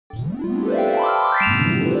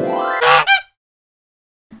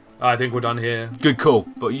I think we're done here. Good call.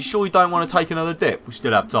 But you sure you don't want to take another dip? We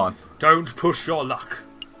still have time. Don't push your luck.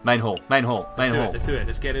 Main hall. Main hall. Main hall. Let's do it.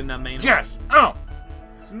 Let's get in that main hall. Yes. Oh.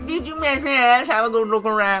 Did you miss me? Let's have a good look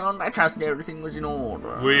around. I trust everything was in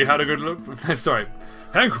order. We had a good look. Sorry.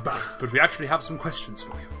 Thank you, but we actually have some questions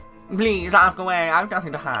for you. Please, ask away. I've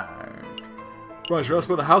nothing to hide. Right, should I ask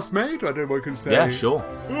about the housemaid? I don't know what I can say. Yeah, sure.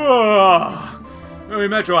 When we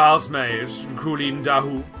met your housemaid, Coolin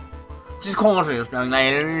Dahu. She's cautious, young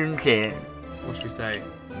lady. What should we say?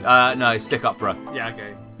 No, stick up for her. Yeah,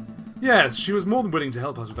 okay. Yes, she was more than willing to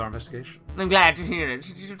help us with our investigation. I'm glad to hear it.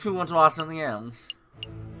 Did you two want to ask something else?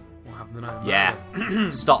 What happened the night? Yeah.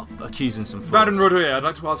 Stop accusing some fools. Madame Rodrier, I'd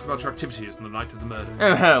like to ask about your activities on the night of the murder.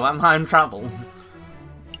 Oh, I'm in trouble.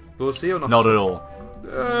 We'll see or not? Not at all.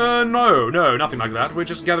 No, nothing like that. We're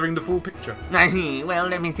just gathering the full picture. I see. Well,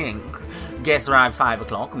 let me think. Guests arrived 5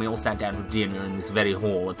 o'clock, and we all sat down for dinner in this very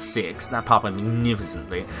hall at 6. That part went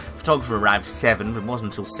magnificently. Photographer arrived at 7, but it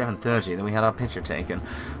wasn't until 7:30 that we had our picture taken.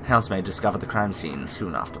 Housemaid discovered the crime scene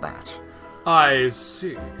soon after that. I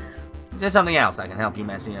see. There's something else I can help you,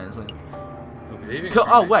 Messier, as well.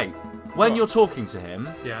 Oh, wait. When you're talking to him,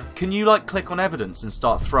 can you, like, click on evidence and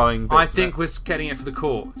start throwing bits I think we're getting it for the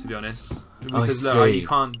court, to be honest. Because I see. You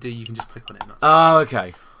can just click on it. And that's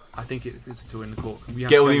okay. I think it is a tool in the court.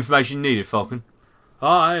 Get all the information you needed, Falcon.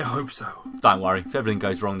 I hope so. Don't worry. If everything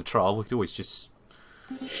goes wrong in the trial, we can always just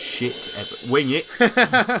wing it.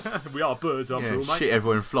 We are birds after all, mate. Shit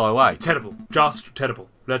everywhere and fly away. Terrible. Just terrible.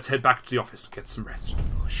 Let's head back to the office and get some rest.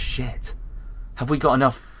 Oh, shit. Have we got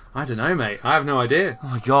enough? I don't know, mate. I have no idea. Oh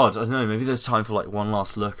my god, I don't know. Maybe there's time for like one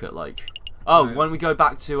last look at like. Oh, no. When we go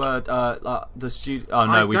back to the studio. Oh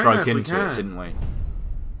no, we broke into it, didn't we?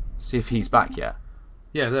 See if he's back yet.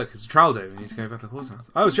 Yeah, look, it's a trial day. We need to go back to the courthouse.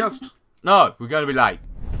 house. Oh, it's just. No, we're going to be late.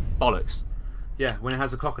 Bollocks. Yeah, when it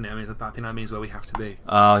has a clock on it, I think that means where we have to be.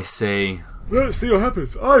 Oh, I see. Let's see what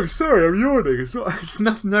happens. I'm sorry, I'm yawning.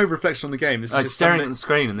 It's no reflection on the game. This is just staring at the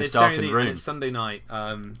screen in this darkened room. It's Sunday night.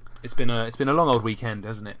 It's been a long old weekend,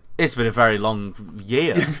 hasn't it? It's been a very long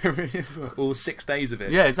year. All 6 days of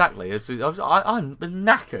it. Yeah, exactly. I'm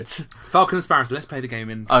knackered. Falcon and Sparrowson, let's play the game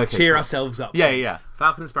and cheer ourselves up. Yeah.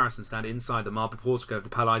 Falcon and Sparrowson stand inside the marble portico of the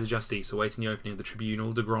Palais de Justice, awaiting the opening of the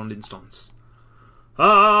Tribunal de Grande Instance.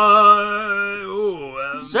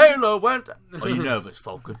 Sailor went. Are you nervous,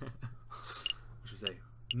 Falcon? What should we say?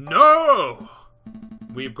 No!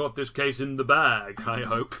 We've got this case in the bag, I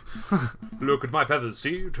hope. Look at my feathers,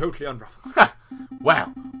 see? Totally unruffled.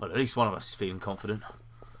 Wow. Well, at least one of us is feeling confident.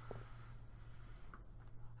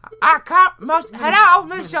 Hello,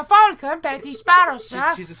 Mr. Falcon, Betty Sparrow,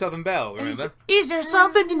 sir. She's a Southern Belle, remember? Is there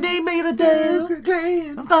something you need me to do?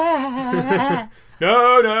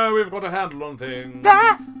 No, we've got a handle on things.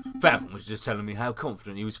 Falcon was just telling me how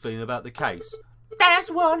confident he was feeling about the case.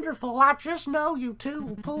 That's wonderful. I just know you two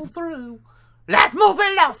will pull through. Let's move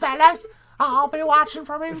it along, fellas. I'll be watching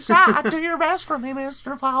from inside. Do your best for me,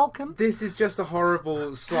 Mr. Falcon. This is just a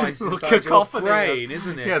horrible slice inside your cacophony brain,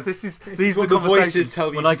 isn't it? Yeah, these are what the voices tell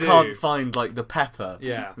you when to I do. can't find like the pepper.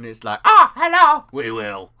 Yeah. And it's like, hello. we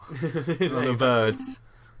will. The birds.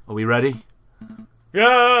 Are we ready?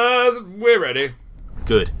 Yes, we're ready.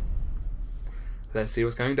 Good. Let's see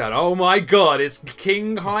what's going down. Oh my god, it's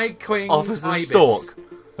King Officer Ibis. Stork.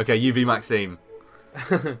 Okay, UV Maxime.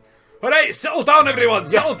 Alright, settle down everyone,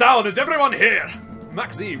 settle down, is everyone here?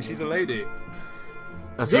 Maxime, she's a lady.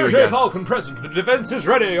 Sergei Falcon present, the defence is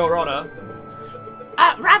ready, Your Honour.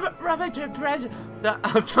 Rabbington present.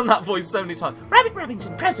 I've done that voice so many times.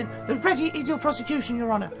 Rabbington present. The ready is your prosecution,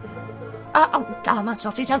 Your Honour. Oh, damn, that's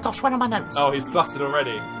not it. I've got one on my notes. Oh, he's flustered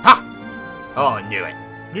already. Ha! Oh, I knew it.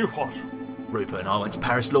 Knew what? Rupert and I went to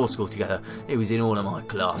Paris Law School together. He was in all of my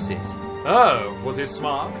classes. Oh, was he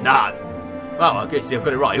smart? No. Well, I guess I've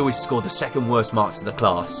got it right. He always scored the second worst marks in the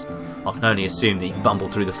class. I can only assume that he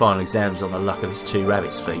bumbled through the final exams on the luck of his 2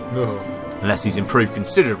 rabbit's feet. No. Unless he's improved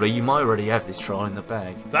considerably, you might already have this trial in the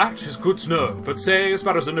bag. That is good to know. But say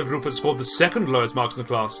Sparrowson if Rupert scored the second lowest marks in the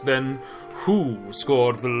class, then who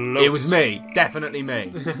scored the lowest? It was me. Definitely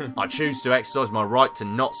me. I choose to exercise my right to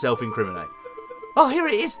not self-incriminate. Oh, here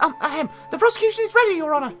it is. The prosecution is ready,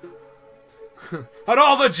 Your Honour. And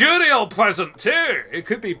all the jury all present too. It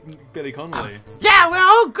could be Billy Conolly. Yeah, we're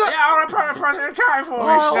all good. Yeah, we're present for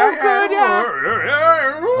all good,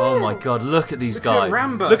 yeah. Oh my god, look at these guys. At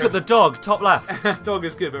Rambo. Look at the dog, top left. Dog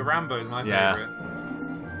is good, but Rambo is my favourite.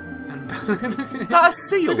 Is that a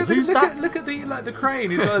seal? Who's that? Look at the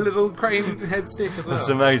crane. He's got a little crane head stick as well. That's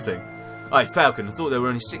amazing. Hey, Falcon, I thought there were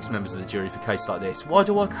only 6 members of the jury for a case like this. Why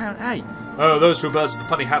do I count 8? Oh, those 2 birds with the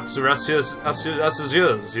funny hats are us, the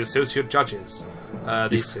associate judges.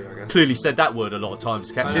 These 2, I guess. Clearly said that word a lot of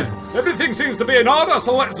times, Captain. Everything seems to be in order,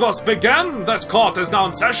 so let us begin. This court is now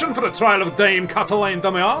in session for the trial of Dame Cataline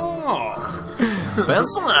Damian.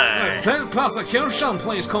 Bensley! Prosecution,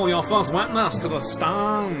 please call your first witness to the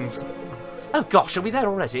stand. Oh gosh, are we there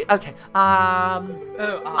already? Okay,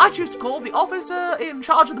 I choose to call the officer in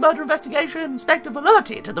charge of the murder investigation, Inspector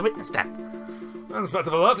Velerti, to the witness stand.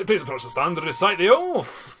 Inspector Velerti, please approach the stand to recite the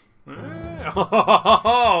oath.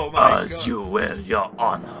 Oh, my As God. you will, Your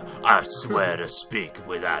Honor, I swear to speak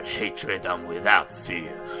without hatred and without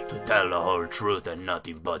fear, to tell the whole truth and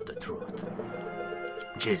nothing but the truth.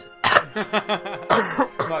 Jesus.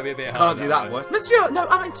 Might be a bit hard. Can't do that voice. Monsieur, no,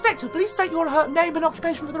 Inspector, please state your name and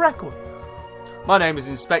occupation for the record. My name is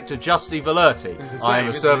Inspector Justy Velerti. It's the I same, am a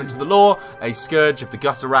isn't servant it? to the law, a scourge of the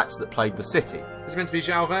gutter rats that plague the city. It's meant to be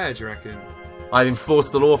Jalvert, do you reckon? I have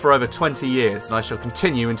enforced the law for over 20 years, and I shall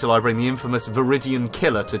continue until I bring the infamous Viridian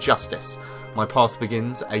killer to justice. My path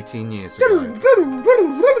begins 18 years ago.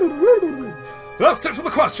 Let's stick to the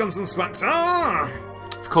questions, Inspector.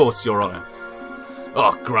 Of course, Your Honour.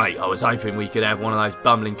 Oh, great. I was hoping we could have one of those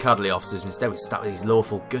bumbling cuddly officers. Instead, we're stuck with these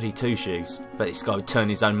lawful goody two-shoes. Bet this guy would turn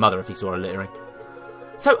his own mother if he saw her littering.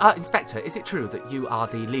 So, Inspector, is it true that you are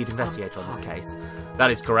the lead investigator on this case?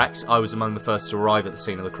 That is correct. I was among the first to arrive at the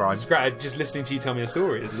scene of the crime. It's great. Just listening to you tell me a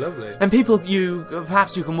story is lovely. And people,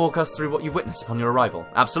 perhaps you can walk us through what you witnessed upon your arrival.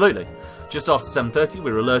 Absolutely. Just after 7:30,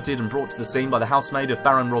 we were alerted and brought to the scene by the housemaid of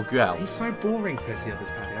Baron Roguel. He's so boring compared to the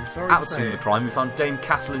others, Paddy. I'm sorry At to the say scene of the it. crime, we found Dame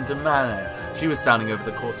Kathleen de Manor. She was standing over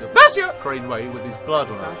the course of Monsieur! Grenouille with his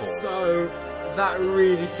blood on her paws. That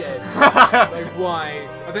really scared me. Like, why?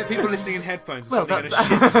 I bet people listening in headphones are Well, suddenly going to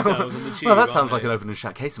shit themselves on the tube. Well, that sounds aren't like they? an open and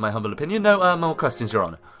shut case, in my humble opinion. No more questions, Your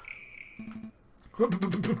Honour.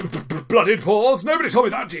 Blooded paws? Nobody told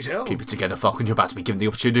me that detail. Keep it together, Falcon. You're about to be given the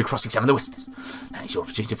opportunity to cross-examine the witness. Now is your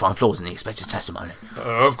opportunity to find flaws in the expected testimony.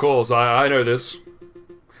 Of course, I know this.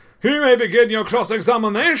 You may begin your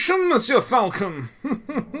cross-examination, Monsieur Falcon.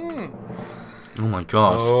 Oh my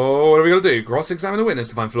gosh. Oh, what are we going to do? Cross-examine the witness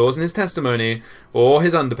to find flaws in his testimony or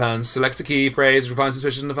his underpants. Select a key phrase, refine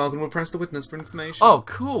suspicion, and the Falcon will press the witness for information. Oh,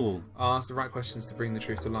 cool. Ask the right questions to bring the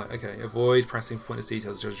truth to light. Okay, avoid pressing for pointless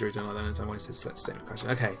details. Judge, jury, don't like that in some ways. Select the same question.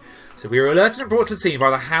 Okay, so we were alerted and brought to the scene by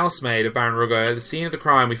the housemaid of Baron Roguel. At the scene of the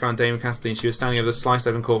crime, we found Dame Kathleen. She was standing over the sliced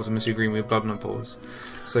open corpse of Monsieur Green with blood on her paws.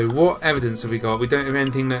 So what evidence have we got? We don't have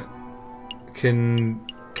anything that can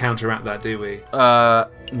counteract that, do we?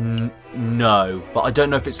 No. But I don't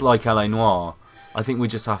know if it's like L.A. Noire. I think we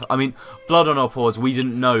just have... I mean, blood on our paws, we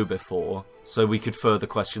didn't know before, so we could further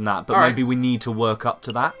question that. But maybe we need to work up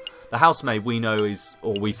to that. The housemaid we know is,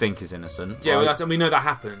 or we think is innocent. Yeah, right? well, and we know that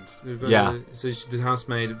happened. Yeah. So the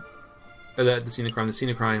housemaid alerted the scene of crime. The scene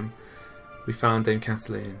of crime, we found Dame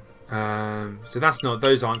Kathleen. So that's not...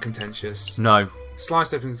 Those aren't contentious. No.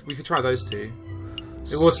 Sliced open... We could try those two.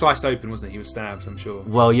 It was sliced open, wasn't it? He was stabbed, I'm sure.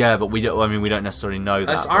 Well, yeah, but we don't. I mean, we don't necessarily know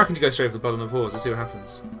that. I reckon you go straight for the blood on the paws. Let's see what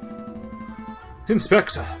happens.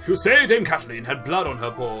 Inspector, you say Dame Kathleen had blood on her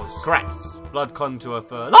paws. Correct. Blood clung to her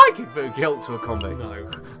fur, like it for guilt to a convict. No.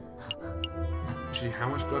 Actually, how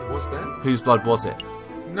much blood was there? Whose blood was it?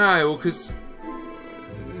 No, well, because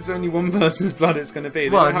there's only one person's blood it's going to be. They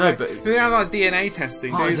Well, don't have no, like, but- they don't have like DNA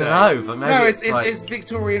testing, I do don't they? know, but maybe no, it's like- it's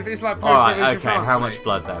Victorian. It's like Alright, post-revolution okay, France, how mate. much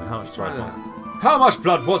blood then? How much Try blood was that. How much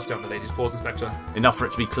blood was there on the lady's paws, Inspector? Enough for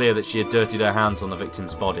it to be clear that she had dirtied her hands on the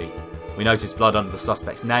victim's body. We noticed blood under the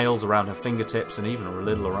suspect's nails, around her fingertips, and even a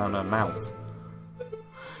little around her mouth.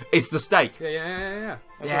 It's the steak! Yeah.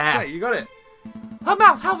 That's Yeah. what I say, you got it. Her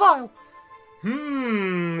mouth, how vile!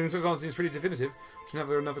 This answer seems pretty definitive. Should we have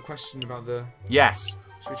another question about the... Yes.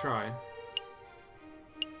 Should we try?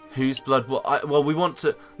 Whose blood? Well, we want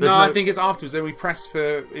to... No, I think it's afterwards. Then we press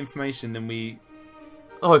for information, then we...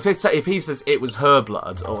 Oh, if he says it was her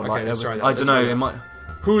blood, or Okay, like... let's try that, I let's don't try know, that. it might...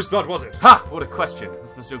 Whose blood was it? Ha! What a question.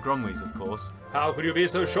 It's Monsieur Grenouille's, of course. How could you be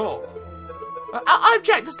so sure? I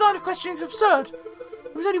object, this line of questioning is absurd.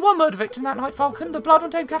 There was only one murder victim that night, Falcon. The blood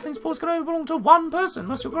on Dame Kathleen's paws can only belong to one person,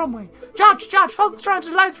 Monsieur Grenouille. Judge, Falcon's trying to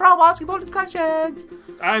delay the trial while asking pointed questions.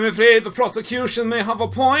 I'm afraid the prosecution may have a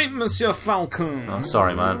point, Monsieur Falcon. Oh,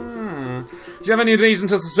 sorry, man. Do you have any reason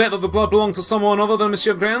to suspect that the blood belonged to someone other than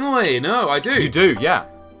Monsieur Grenouille? No, I do. You do, yeah.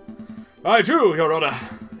 I do, Your Honour.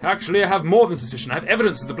 Actually, I have more than suspicion. I have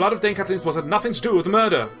evidence that the blood of Dame Kathleen's paws had nothing to do with the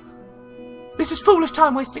murder. This is foolish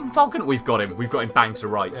time wasting, Falcon. We've got him banged to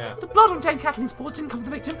rights. Yeah. The blood on Dame Kathleen's paws didn't come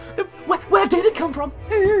from the victim. Where did it come from?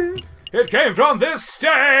 It came from this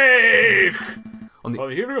steak! On the- On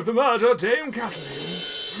the hearing of the murder, Dame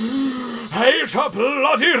Kathleen hate a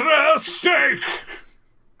bloody rare steak.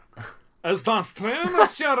 Is that true,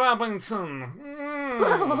 Monsieur Abington?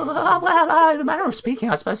 Well, in a manner of speaking,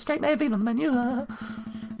 I suppose steak may have been on the menu.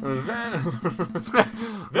 Then,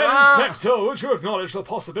 Inspector, would you acknowledge the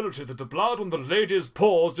possibility that the blood on the lady's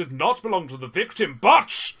paws did not belong to the victim,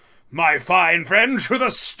 but, my fine friend, to the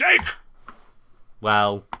steak?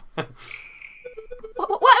 Well,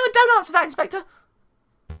 Don't answer that, Inspector.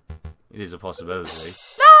 it is a possibility.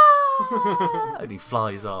 No! And he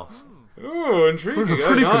flies off. Ooh, intriguing.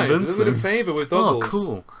 Pretty nice. A convincing. little bit of favour with Oh, Doggles.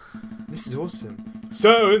 cool. This is awesome.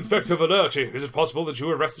 So, Inspector Valerti, is it possible that you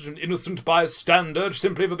arrested an innocent bystander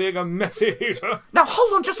simply for being a messy eater? Now,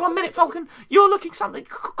 hold on just 1 minute, Falcon. You're looking something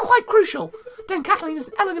quite crucial. Dame Kathleen is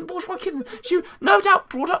an elegant bourgeois kitten. She no doubt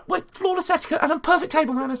brought up with flawless etiquette and perfect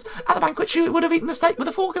table manners. At the banquet, she would have eaten the steak with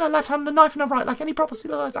a fork in her left hand and a knife in her right, like any proper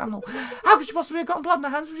civilised animal. How could she possibly have gotten blood in her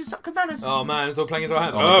hands with such good manners? Oh man, it's all playing into our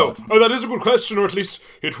hands. Oh, that is a good question, or at least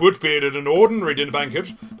it would be at an ordinary dinner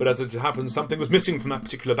banquet. But as it happens, something was missing from that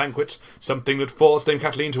particular banquet. Something that forced Dame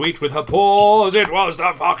Kathleen to eat with her paws. It was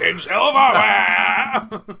the fucking silverware!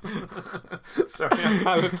 Sorry, I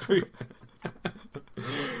powered through.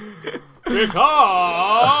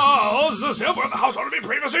 Because the silver in the household had been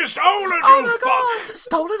previously stolen, Oh you my fuck! God!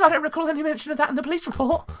 Stolen? I don't recall any mention of that in the police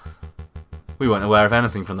report. We weren't aware of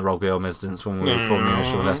anything from the Rogwheel incidents when we were performing the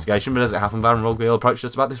initial investigation, but as it happened, Baron Rogwheel approached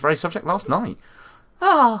us about this very subject last night.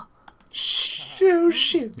 Ah. Oh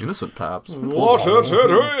shit. Innocent, perhaps. What a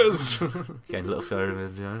terrorist! Getting a little further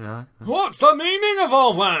with you know. What's the meaning of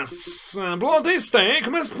all this? Bloody steak,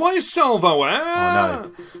 misplaced silverware?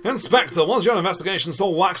 Oh, Inspector, was your investigation so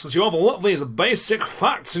lax that you overlooked these basic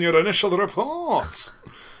facts in your initial report?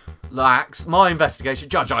 Lax, my investigation.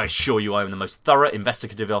 Judge, I assure you I am the most thorough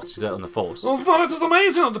investigative officer on the force. Well, but it is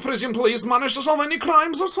amazing that the Parisian police managed to solve any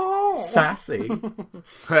crimes at all. Sassy.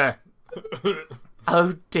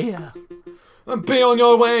 Oh dear. Be on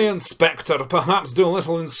your way, Inspector. Perhaps do a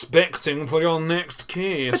little inspecting for your next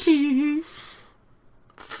case.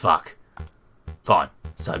 Fuck. Fine,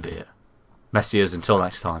 so be it. Messieurs, until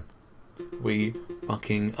next time. We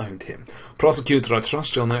fucking owned him. Prosecutor, I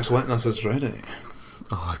trust your next witness is ready.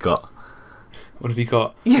 Oh, I've got... What have you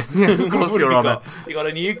got? Yes, of course, Your Honour. You got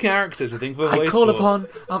a new character to think for I voice call for. upon,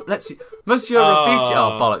 let's see, Monsieur Robinho,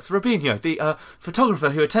 oh bollocks, Robinho, the photographer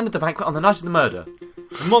who attended the banquet on the night of the murder.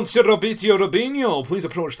 Monsieur Robitio Robinho, please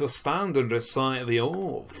approach the stand and recite the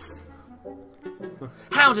oath.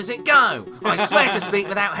 How does it go? I swear to speak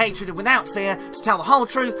without hatred and without fear, to tell the whole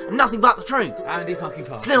truth and nothing but the truth. Andy fucking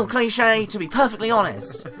Parsons. It's a little cliche, to be perfectly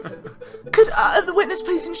honest. Could the witness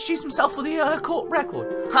please introduce himself for the court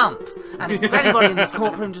record? Hump. And if anybody in this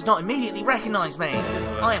courtroom does not immediately recognise me,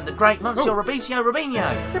 I am the great Monsieur Robitio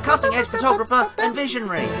Robinho, cutting-edge photographer and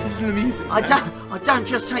visionary. Listen to the music. I don't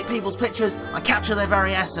just take people's pictures, I capture their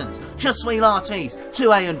very essence. Je suis l'artiste,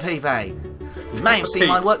 tu es un pibe. You may have seen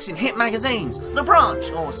my works in hit magazines, Le Branch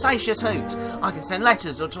or Say Chatoot. I can send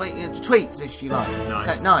letters or tweets if you like.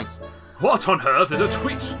 Nice. So, nice. What on earth is a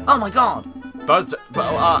tweet? Oh my god. Birds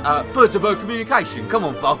of communication. Come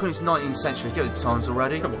on, Falcon, it's 19th century. Get with the times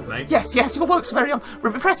already. Come on, mate. Yes, your work's very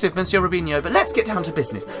impressive, Monsieur Rubinho, but let's get down to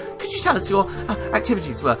business. Could you tell us your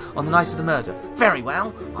activities were on the night of the murder? Very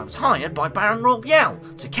well. I was hired by Baron Rogwheel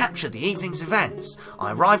to capture the evening's events.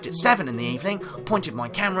 I arrived at 7 in the evening, pointed my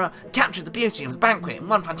camera, captured the beauty of the banquet in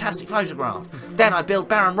one fantastic photograph. Then I billed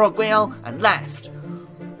Baron Rogwheel and left.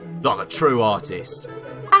 Like a true artist.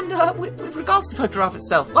 And with regards to the photograph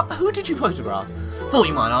itself, who did you photograph? Thought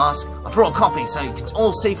you might ask. I brought a copy so you can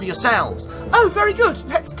all see for yourselves. Oh, very good.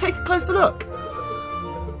 Let's take a closer look.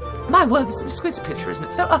 My word, this is an exquisite picture, isn't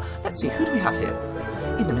it? So, let's see, who do we have here?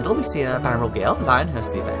 In the middle, we see Baron Rogwheel, the lion who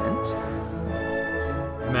hosts the event.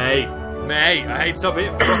 Mate, I hate to stop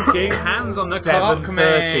it. Fucking hands on the clock,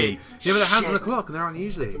 mate. 7:30. Yeah, but the hands on the clock, and they're on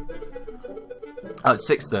usually. Oh, it's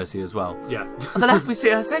 6:30 as well. Yeah. On the left, we see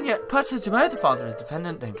Senya Pertagimo, the father of the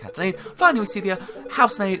defendant, Dame Kathleen. Finally, we see the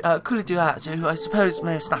housemaid, Couliduat, who I suppose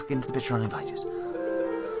may have snuck into the picture uninvited.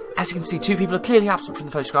 As you can see, two people are clearly absent from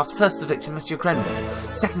the photograph. The first is the victim, Monsieur Grenouille.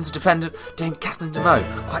 The second is the defendant, Dame Kathleen de Meaux.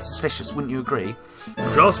 Quite suspicious, wouldn't you agree?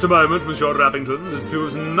 Just a moment, Monsieur Rappington. This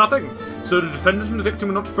proves nothing. So the defendant and the victim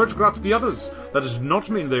were not photographed the others. That does not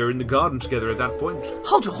mean they were in the garden together at that point.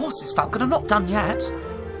 Hold your horses, Falcon. I'm not done yet.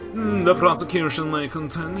 The prosecution may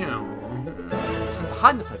continue. From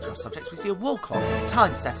behind the photograph subjects, we see a wall clock with the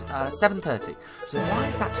time set at 7:30. So why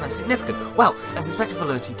is that time significant? Well, as Inspector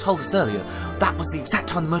Valerti told us earlier, that was the exact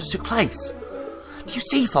time the murder took place. Do you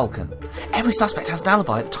see, Falcon? Every suspect has an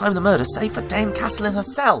alibi at the time of the murder, save for Dame Kathleen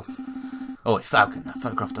herself. Oh, Falcon, that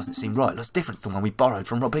photograph doesn't seem right. It looks different from the one we borrowed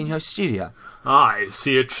from Robinho's studio. I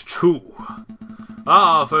see it too.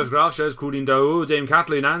 Our photograph shows Coolin Daou, Dame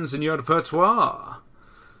Kathleen and Signor Pertois.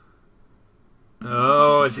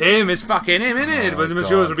 Oh, it's him. It's fucking him, innit? But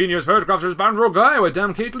Monsieur Robinho's photograph shows Baron Roguy, where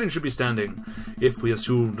Dame Caitlin should be standing. If we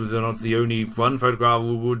assumed they're not the only one photograph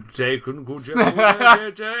we would take and could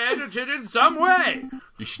edit it in some way.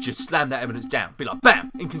 You should just slam that evidence down. Be like,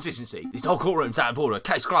 bam! Inconsistency. This whole courtroom's out of order.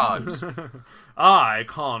 Case closed. I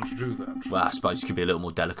can't do that. Well, I suppose you could be a little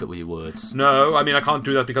more delicate with your words. No, I mean, I can't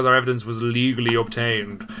do that because our evidence was legally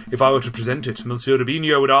obtained. If I were to present it, Monsieur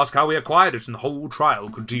Rubinho would ask how we acquired it, and the whole trial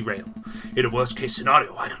could derail. In a worst-case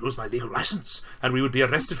scenario, I could lose my legal license, and we would be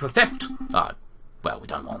arrested for theft. Well, we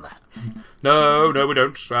don't want that. No, we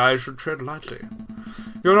don't. I should tread lightly.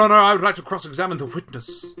 Your Honour, I would like to cross-examine the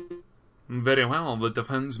witness. Very well, the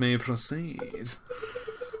defence may proceed.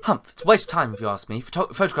 Humph, it's a waste of time if you ask me.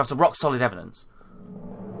 Photographs are rock-solid evidence.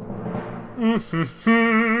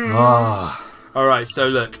 Alright, so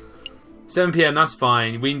look. 7 PM, that's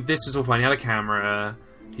fine. This was all fine. He had a camera.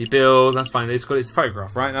 He billed, that's fine. It's got his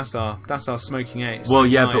photograph, right? That's our smoking ace. Well,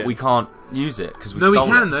 yeah, but we can't use it because we stole it. No, we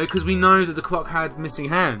can, though, because we know that the clock had missing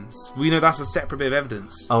hands. We know that's a separate bit of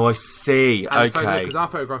evidence. Oh, I see. And okay. Because our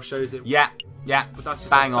photograph shows it. Yeah. But that's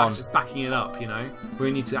just bang on. That's just backing it up, you know?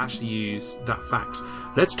 We need to actually use that fact.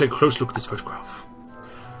 Let's take a close look at this photograph.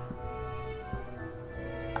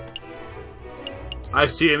 I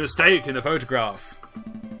see a mistake in the photograph.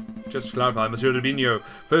 Just to clarify, Monsieur Rubinho,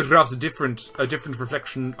 photographs are different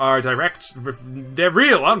reflection are direct. They're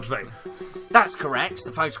real, aren't they? That's correct.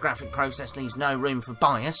 The photographic process leaves no room for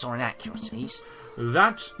bias or inaccuracies.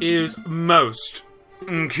 That is most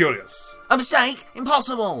curious. A mistake?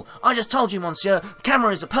 Impossible! I just told you, monsieur. The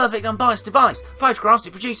camera is a perfect, unbiased device. Photographs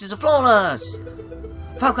it produces are flawless.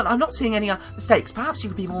 Falcon, I'm not seeing any mistakes. Perhaps you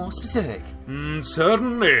could be more specific.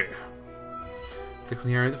 Certainly. Click on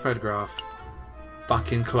the area of the photograph.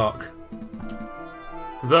 Fucking clock.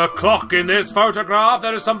 The clock in this photograph.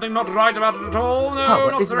 There is something not right about it at all.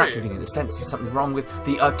 No, not isn't that convenient? The defence sees something wrong with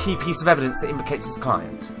the key piece of evidence that implicates his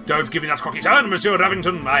client. Don't give me that cocky turn, Monsieur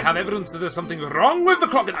Ravington. I have evidence that there's something wrong with the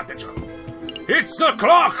clock in that picture. It's the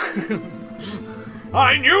clock.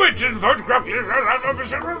 I knew it in the photograph.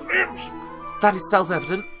 That is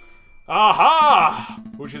self-evident. Aha!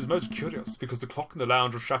 Which is most curious, because the clock in the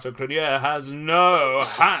lounge of Chateau Grenouille has no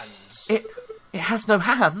hands. It has no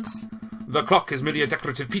hands? The clock is merely a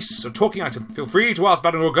decorative piece, a talking item. Feel free to ask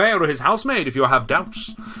Baron Roguer or his housemaid if you have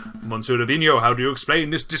doubts. Monsieur Rubinho, how do you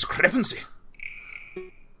explain this discrepancy?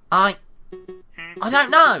 I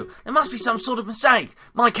don't know. There must be some sort of mistake.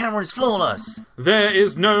 My camera is flawless. There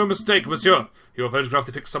is no mistake, monsieur. Your photograph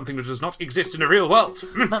depicts something that does not exist in the real world.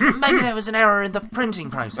 Maybe there was an error in the printing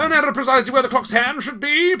process. An error precisely where the clock's hand should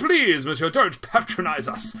be? Please, monsieur, don't patronise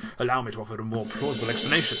us. Allow me to offer a more plausible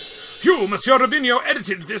explanation. You, Monsieur Rubinho,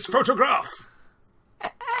 edited this photograph.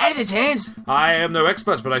 Edited? I am no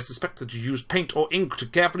expert, but I suspect that you used paint or ink to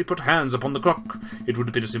carefully put hands upon the clock. It would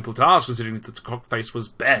have been a simple task, considering that the clock face was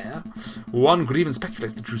bare. One could even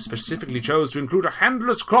speculate that you specifically chose to include a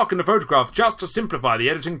handless clock in the photograph just to simplify the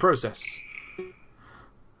editing process.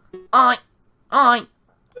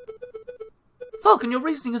 Falcon, your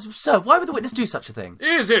reasoning is absurd. Why would the witness do such a thing?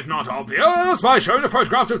 Is it not obvious? By showing a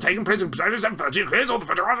photograph to have taken place in precisely 7:30, clears all the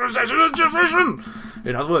photographs in division.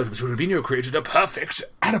 In other words, Mr. Rubinho created a perfect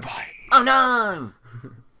alibi. Oh no!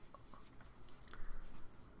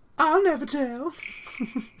 I'll never tell.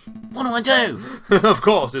 What do I do? Of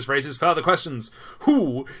course, this raises further questions.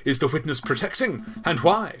 Who is the witness protecting, and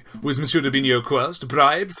why? Was Monsieur Rubinho coerced,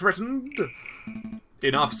 bribed, threatened?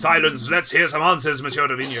 Enough silence. Let's hear some answers, Monsieur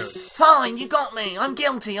Rubinho. Fine, you got me. I'm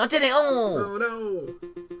guilty. I did it all. Oh, no.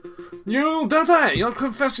 You did that. You're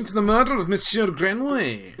confessing to the murder of Monsieur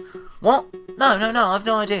Grenouille. What? No. I've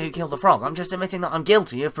no idea who killed the frog. I'm just admitting that I'm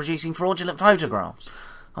guilty of producing fraudulent photographs.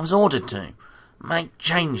 I was ordered to make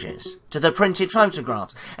changes to the printed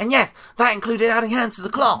photographs. And yes, that included adding hands to the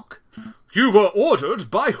clock. You were ordered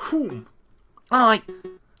by whom? I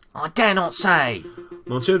dare not say.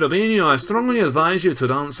 Monsieur Rubinho, I strongly advise you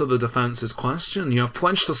to answer the defence's question. You have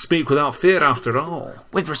pledged to speak without fear after all.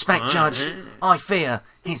 With respect, Judge, I fear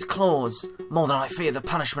his claws more than I fear the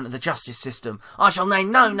punishment of the justice system. I shall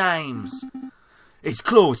name no names. His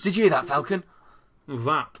claws. Did you hear that, Falcon?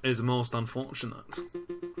 That is most unfortunate.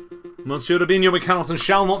 Monsieur Rubinho, we cannot and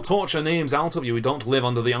shall not torture names out of you. We don't live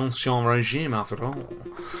under the ancien regime, after all.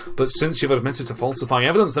 But since you've admitted to falsifying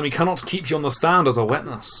evidence, then we cannot keep you on the stand as a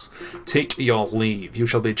witness. Take your leave. You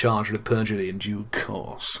shall be charged with perjury in due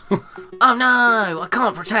course. Oh no, I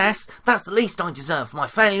can't protest. That's the least I deserve for my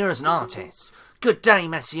failure as an artist. Good day,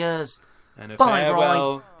 messieurs. And a Bye,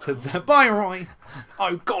 farewell to the... Bye, Roy!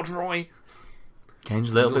 Oh, God, Roy! Change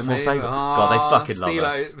a little bit more favour. God, they fucking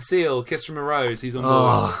love us. Seal, kiss from a rose, he's on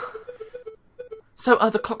board. So,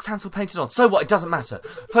 the clock's hands were painted on. So what? It doesn't matter.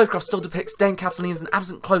 Photograph still depicts Dame Kathleen as an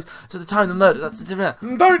absent close to the time of the murder. That's the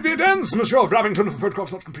difference. Don't be dense, Monsieur Rabington. If the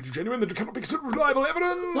photograph's not completely genuine, then it cannot be considered reliable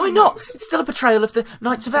evidence. Why not? It's still a portrayal of the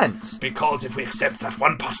night's events. Because if we accept that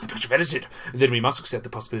one part of the picture edited, then we must accept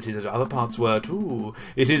the possibility that other parts were too.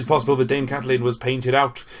 It is possible that Dame Kathleen was painted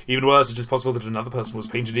out. Even worse, it is possible that another person was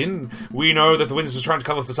painted in. We know that the witness was trying to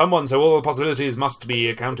cover for someone, so all the possibilities must be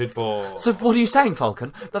accounted for. So what are you saying,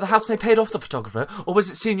 Falcon? That the housemaid paid off the photographer, or was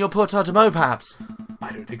it Signor Portar de Meaux, perhaps?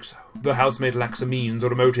 I don't think so. The housemaid lacks a means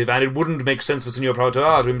or a motive, and it wouldn't make sense for Signor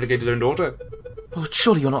Portar to implicate his own daughter. Well,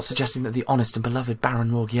 surely you're not suggesting that the honest and beloved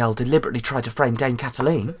Baron Morgiel deliberately tried to frame Dame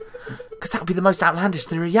Kathleen? Because that would be the most outlandish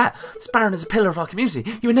theory yet. This Baron is a pillar of our community.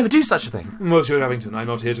 He would never do such a thing. Monsieur Abington, I'm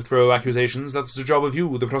not here to throw accusations. That's the job of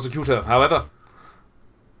you, the prosecutor. However...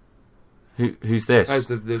 Who's this? That's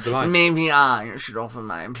the line. Maybe I should offer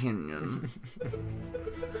my opinion.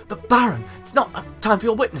 But Baron, it's not time for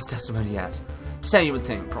your witness testimony yet. So you would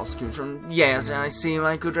think, prosecutor, and yes, I see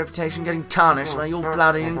my good reputation getting tarnished by your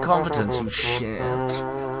bloody incompetence, you shit.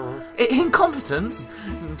 Incompetence?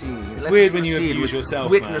 Indeed. It's weird when you abuse yourself,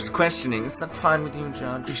 witness man. questioning. Is that fine with you,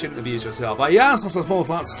 Judge? You shouldn't abuse yourself. Yes, I suppose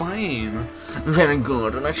that's fine. Very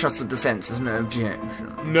good, and I trust the defence has no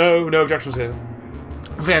objection. No objections here.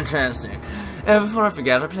 Fantastic. Before I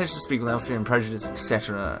forget, I pledge to speak without fear and prejudice,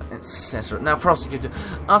 etc., etc. Now, prosecutor,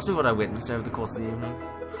 ask me what I witnessed over the course of the evening.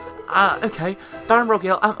 Okay. Baron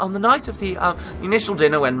Morgiel, on the night of The initial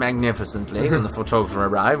dinner went magnificently. When the photographer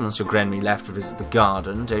arrived, Monsieur Grenouille left to visit the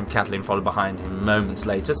garden. Dame Kathleen followed behind him moments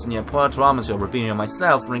later. Signor Poitras, Monsieur Rubini, and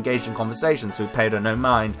myself were engaged in conversations, so we paid her no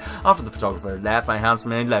mind. After the photographer had left, my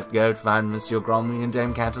housemaid left to go to find Monsieur Grenouille and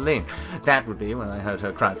Dame Kathleen. That would be when I heard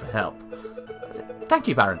her cry for help. Thank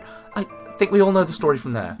you, Baron. I think we all know the story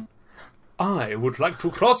from there. I would like to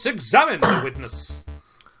cross-examine the witness.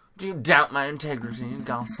 Do you doubt my integrity,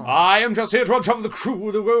 garçon? I am just here to uncover the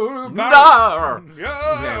crew. No!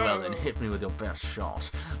 Very well then, hit me with your best shot.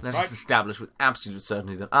 Let us establish with absolute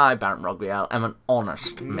certainty that I, Baron Morgiel, am an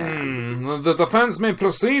honest man. The defence may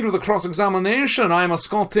proceed with the cross-examination. I am a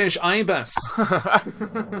Scottish ibis.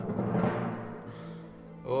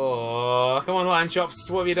 Oh, come on, Lion Chops.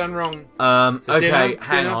 What have you done wrong? Okay,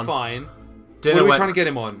 hang on. Fine. Dinner what are we trying to get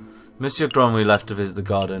him on? Monsieur Grenouille left to visit the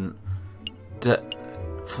garden.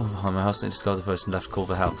 My housemaid discovered the first and left to call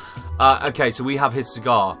for help. Okay, so we have his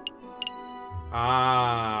cigar.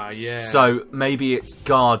 Ah, yeah. So maybe it's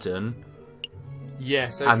garden.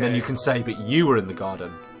 Yes, okay. And then you can say, but you were in the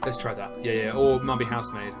garden. Let's try that. Yeah. Or maybe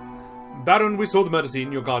housemaid. Baron, we saw the murder scene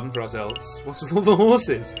in your garden for ourselves. What's with all the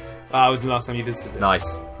horses? It was the last time you visited it.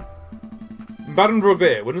 Nice. Baron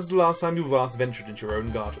Robert, when was the last time you last ventured into your own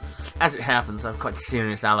garden? As it happens, I have quite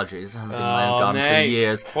serious allergies. I haven't been in my own garden for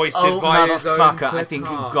years. Hoisted by his own motherfucker, I think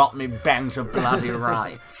you got me banged to bloody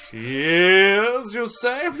rights. Yes, you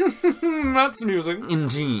say? That's amusing.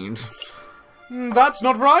 Indeed. That's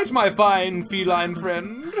not right, my fine feline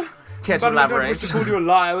friend. Care to But I don't elaborate? wish to call you a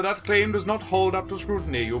liar, but that claim does not hold up to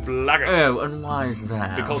scrutiny, you blackguard. Oh, and why is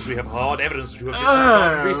that? Because we have hard evidence that you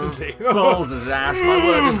have recently. Balderdash, my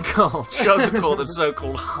word is cold. Show the court the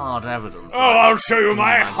so-called hard evidence. Oh, I'll show you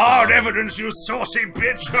my hard evidence, you saucy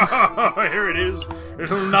bitch! Here it is.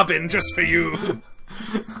 Little nubbin just for you.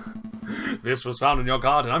 This was found in your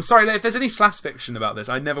garden. I'm sorry, if there's any slash fiction about this,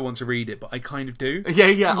 I never want to read it, but I kind of do.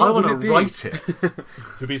 Yeah, I want to write it.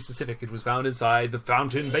 To be specific, it was found inside the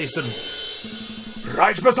fountain basin.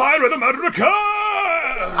 Right beside where the murder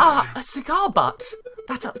occurred! A cigar butt?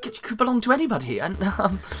 That could belong to anybody, and,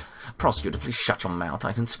 Prosecutor, please shut your mouth.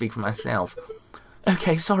 I can speak for myself.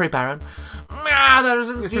 Okay, sorry, Baron. There is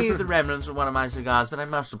indeed the remnants of one of my cigars, but I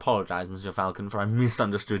must apologise, Monsieur Falcon, for I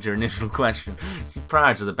misunderstood your initial question. See,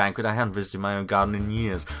 prior to the banquet, I hadn't visited my own garden in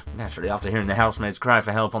years. Naturally, after hearing the housemaid's cry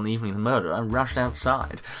for help on the evening of the murder, I rushed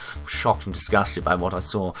outside. Shocked and disgusted by what I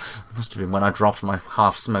saw. It must have been when I dropped my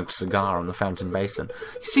half-smoked cigar on the fountain basin.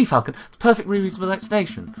 You see, Falcon, it's a perfectly reasonable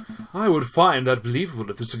explanation. I would find that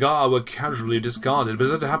believable if the cigar were casually discarded, but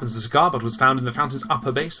as it happens, the cigar butt was found in the fountain's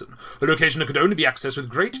upper basin, a location that could only be accessed with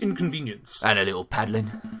great inconvenience. And a little paddling.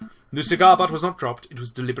 The cigar butt was not dropped, it was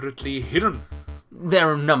deliberately hidden. There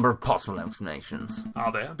are a number of possible explanations.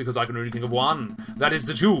 Are there? Because I can only think of one. That is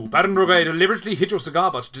that you, Baron Roguet, deliberately hid your cigar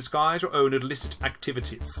butt to disguise your own illicit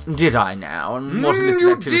activities. Did I now? And what illicit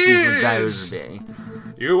activities would those be?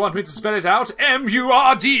 You want me to spell it out?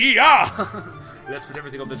 M-U-R-D-E-R! Let's put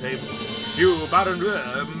everything on the table. You, Baron,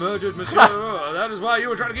 murdered Monsieur So that is why you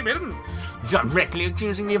were trying to keep hidden. Directly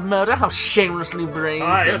accusing me of murder? How shamelessly brave.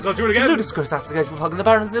 Yes, I'll do it again. It's a ludicrous accusation of hogging the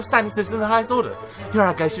Baron as if standing citizen of the highest order. Your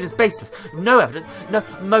allegation is baseless. No evidence, no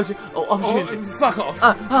motive or opportunity. Fuck off.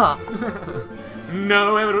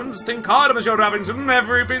 No evidence. Think harder, Monsieur Rabbington.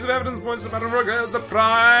 Every piece of evidence points to Baron Rooker as the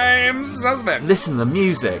prime suspect. Listen to the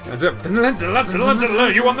music. You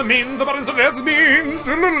want the means, the buttons of the means.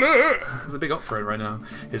 There's a big opera right now.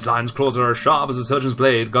 His lines claws are as sharp as a surgeon's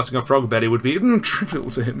blade. Gutting a frog belly would be trivial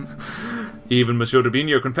to him. Even Monsieur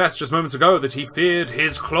D'Urbino confessed just moments ago that he feared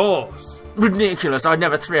his claws. Ridiculous. I'd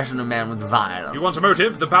never threaten a man with violence. You want a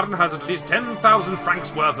motive? The Baron has at least 10,000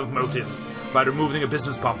 francs worth of motive. By removing a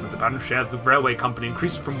business partner, the Baron shared the railway company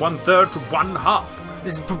increased from 1/3 to 1/2.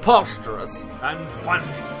 This is preposterous. And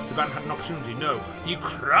finally, the Baron had an opportunity. No, he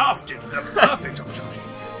crafted the perfect opportunity.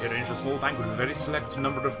 He arranged a small banquet with a very select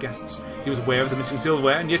number of guests. He was aware of the missing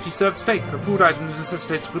silverware, and yet he served steak, a food item that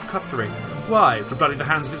necessitates good cutlery. Why? To bloody the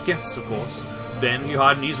hands of his guests, of course. Then he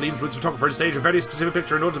hired an easily influenced photographer to stage a very specific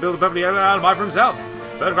picture in order to build a perfectly alibi for himself.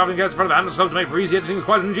 Photographing guests in front of the hand was to make for easy editing is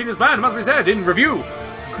quite an ingenious plan, it must be said, in review.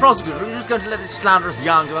 Prosecutor, you're just going to let this slanderous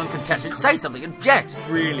yarn go uncontested. Say something, object.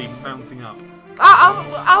 Really mounting up.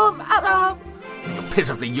 You're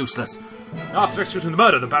pitifully useless. After executing the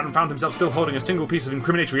murder, the Baron found himself still holding a single piece of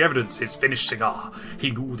incriminatory evidence, his finished cigar. He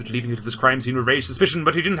knew that leaving it at this crime scene would raise suspicion,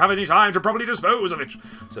 but he didn't have any time to properly dispose of it.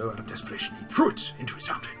 So, out of desperation, he threw it into his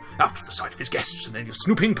fountain, after the sight of his guests and any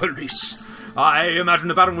snooping police. I imagine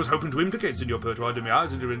the Baron was hoping to implicate Signor Pertois de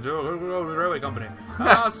Mias into the railway company.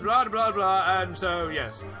 Blah, blah, blah, and so,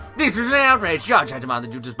 yes. This is an outrage, Judge. I demand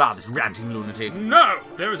that you disbar this ranting lunatic. No!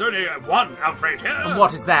 There is only one outrage here. And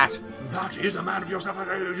what is that? That is a man of yourself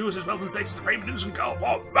who uses wealth and status to frame an innocent girl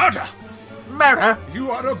for murder! Murder?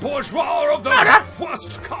 You are a bourgeois of the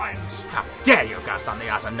worst kind! How dare you cast on the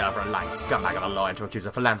utter nerve of a lying scumbag of a lawyer to accuse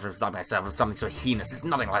a philanthropist like myself of something so heinous? It's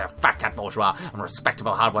nothing like a fat cat bourgeois and a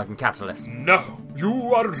respectable hard-working capitalist. No,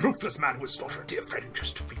 you are a ruthless man who has slaughtered a dear friend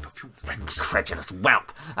just to reap a few francs. Credulous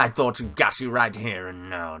whelp! I thought to gas you right here and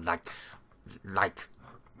no, like...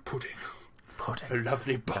 Pudding. Pudding. A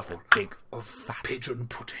lovely bowl. Big of fat pigeon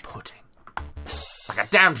pudding. Pudding. Like a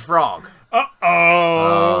damned frog. Uh-oh!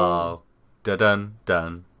 Oh. Dun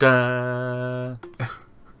dun dun.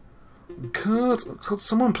 Could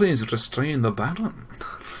someone please restrain the Baron?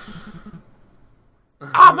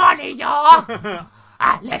 I'm on it, y'all!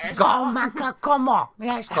 Let's go, Manka, come on,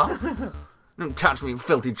 let's go. Don't touch me,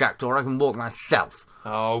 filthy jackdaw, I can walk myself.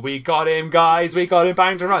 Oh, we got him, guys. We got him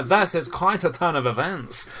banged around. That is quite a turn of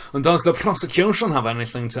events. And does the prosecution have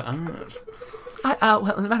anything to add?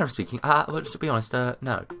 Well, in the matter of speaking, well, to be honest,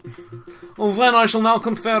 no. Well, then I shall now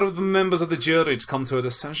confer with the members of the jury to come to a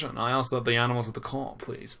decision. I ask that the animals of the court,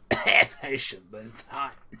 please. Patient, then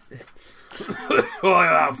time.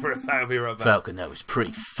 Falcon, that was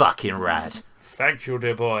pretty fucking rad. Thank you,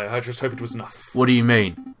 dear boy. I just hope it was enough. What do you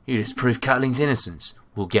mean? You just proved Catalin's innocence.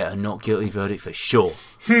 We'll get a not guilty verdict for sure.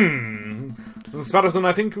 Spatterson,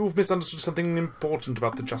 I think you've misunderstood something important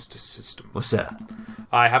about the justice system. What's that?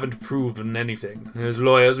 I haven't proven anything. As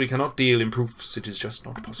lawyers, we cannot deal in proofs. It is just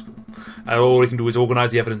not possible. All we can do is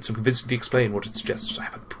organise the evidence and convincingly explain what it suggests. I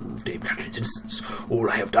haven't proved Dame Catherine's innocence. All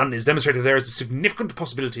I have done is demonstrate that there is a significant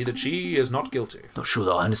possibility that she is not guilty. Not sure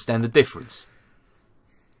that I understand the difference.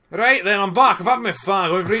 Right then, I'm back. I've had my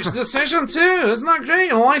fag. We've reached a decision too. Isn't that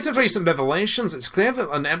great? In light of recent revelations, it's clear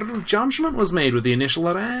that an error of judgment was made with the initial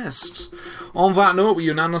arrest. On that note, we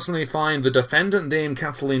unanimously find the defendant, Dame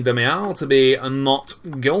Kathleen de Mial, to be not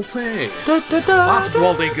guilty. That's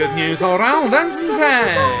bloody good news all round, isn't it?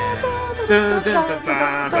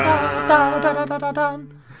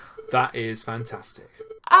 That is fantastic.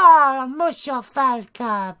 Monsieur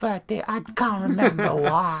Falca, but I can't remember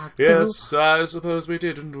what. Yes, I suppose we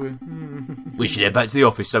did, didn't we? We should head back to the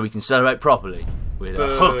office so we can celebrate properly. With a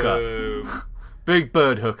hooker. Big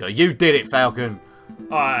bird hooker. You did it, Falcon.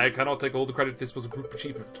 I cannot take all the credit. This was a group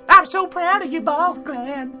achievement. I'm so proud of you both,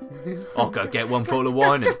 Glenn. I'll go get one bottle of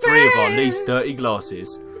wine and 3 of our least dirty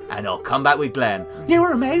glasses. And I'll come back with Glenn. You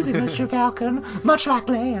were amazing, Mr. Falcon. Much like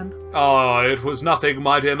Glenn. Oh, it was nothing,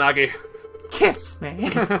 my dear Maggie. Kiss me.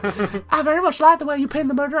 I very much like the way you pinned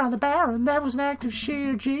the murder on the Baron. That was an act of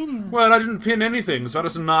sheer genius. Well, I didn't pin anything.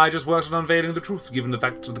 Spatterson and I just worked on unveiling the truth, given the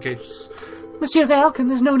facts of the case. Monsieur Falcon,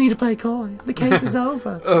 there's no need to play coy. The case is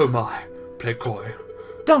over. Oh my, play coy.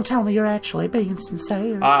 Don't tell me you're actually being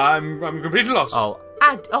sincere. I'm completely lost. Oh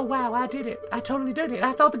wow, I did it. I totally did it.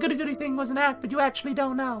 I thought the goody-goody thing was an act, but you actually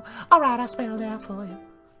don't know. Alright, I spelled it out for you.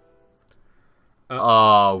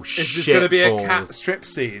 Shit. Is this going to be a cat strip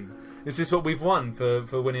scene? Is this what we've won for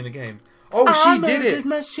winning the game? Oh, she did it!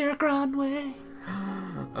 Monsieur Grenouille.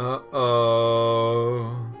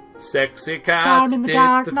 Uh-oh. Sexy cats Sorry in the did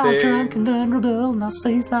garden, the I was thing. drunk and vulnerable, and I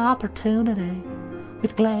seized my opportunity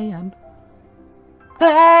with Glenn.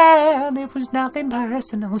 Glenn, it was nothing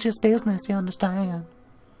personal, just business, you understand.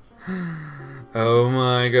 Oh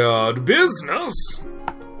my god. Business?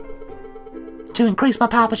 To increase my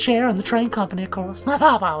papa's share in the train company, of course. My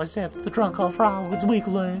papa always said that the drunk old frog was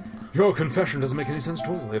weakling. Your confession doesn't make any sense at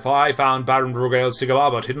all. If I found Baron Brugel's cigar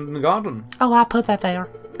butt hidden in the garden. Oh, I put that there.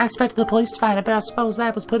 I expected the police to find it, but I suppose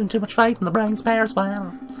that was putting too much faith in the brain spares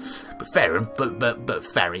plan. But Farron, but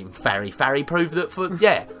Farry proved that for,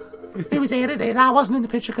 yeah. It was edited. I wasn't in the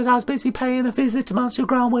picture because I was busy paying a visit to Monsieur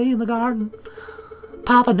Grenouille in the garden.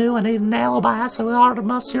 Papa knew I needed an alibi, so he ordered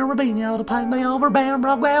Monsieur Rubino to paint me over Baron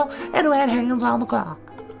Brugwell and who had hands on the clock.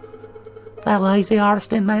 That lazy artist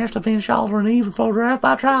didn't manage to finish altering an even photograph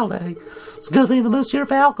by trial day. It's a good thing that Monsieur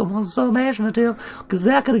Falcon wasn't so imaginative, because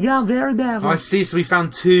that could have gone very badly. Oh, I see. So we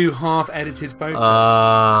found 2 half-edited photos.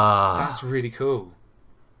 That's really cool.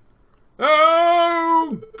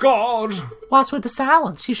 Oh, God. What's with the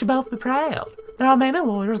silence? You should both be proud. There are many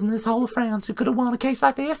lawyers in this whole of France who could have won a case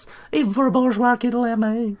like this, even for a bourgeois kid like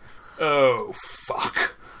me. Oh,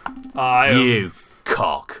 fuck. You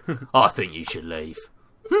cock. I think you should leave.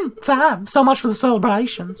 Fine. So much for the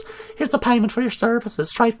celebrations. Here's the payment for your services,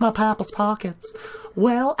 straight from my papa's pockets.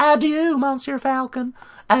 Well, adieu, Monsieur Falcon.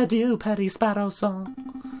 Adieu, Paddy Sparrow's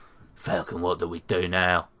son. Falcon, what do we do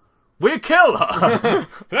now? We kill her!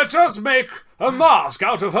 Let us make a mask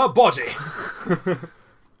out of her body.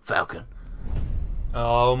 Falcon.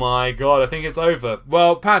 Oh my god, I think it's over.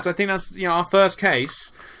 Well, Pat, I think that's our first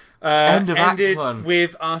case. End of Act ended 1.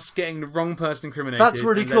 with us getting the wrong person incriminated. That's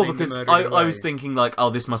really and cool letting the because murderer get I was away. thinking like,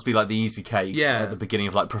 oh, this must be like the easy case Yeah. at the beginning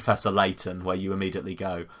of like Professor Layton, where you immediately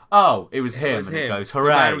go, oh, it was him, and it goes, The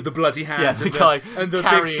hooray! man with the bloody hands Yeah, the and guy and the big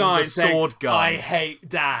carrying sign the saying, sword gun. I hate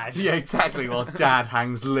Dad. Yeah, exactly. Whilst Dad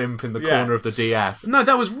hangs limp in the Yeah. corner of the DS. No,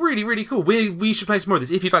 that was really, really cool. We should play some more of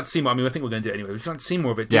this. If you'd like to see more, I mean, I think we're going to do it anyway. If you'd like to see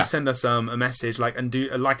more of it, do Yeah. send us a message, and do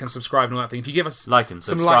like and subscribe and all that thing. If you give us Like and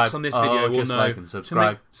some subscribe. likes on this video, Oh, we'll just know like and to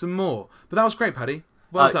subscribe. make some more. But that was great, Paddy.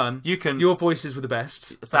 Well done. you can- Your voices were the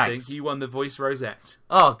best. I Thanks. think. You won the voice rosette.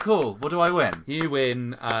 Oh, cool. What do I win? You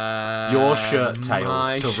win Your shirt tails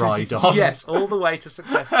my to ride on. Yes, all the way to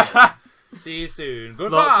success. See you soon.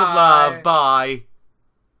 Goodbye. Lots of love. Bye.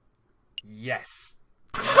 Yes.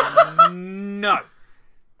 No.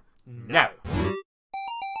 No.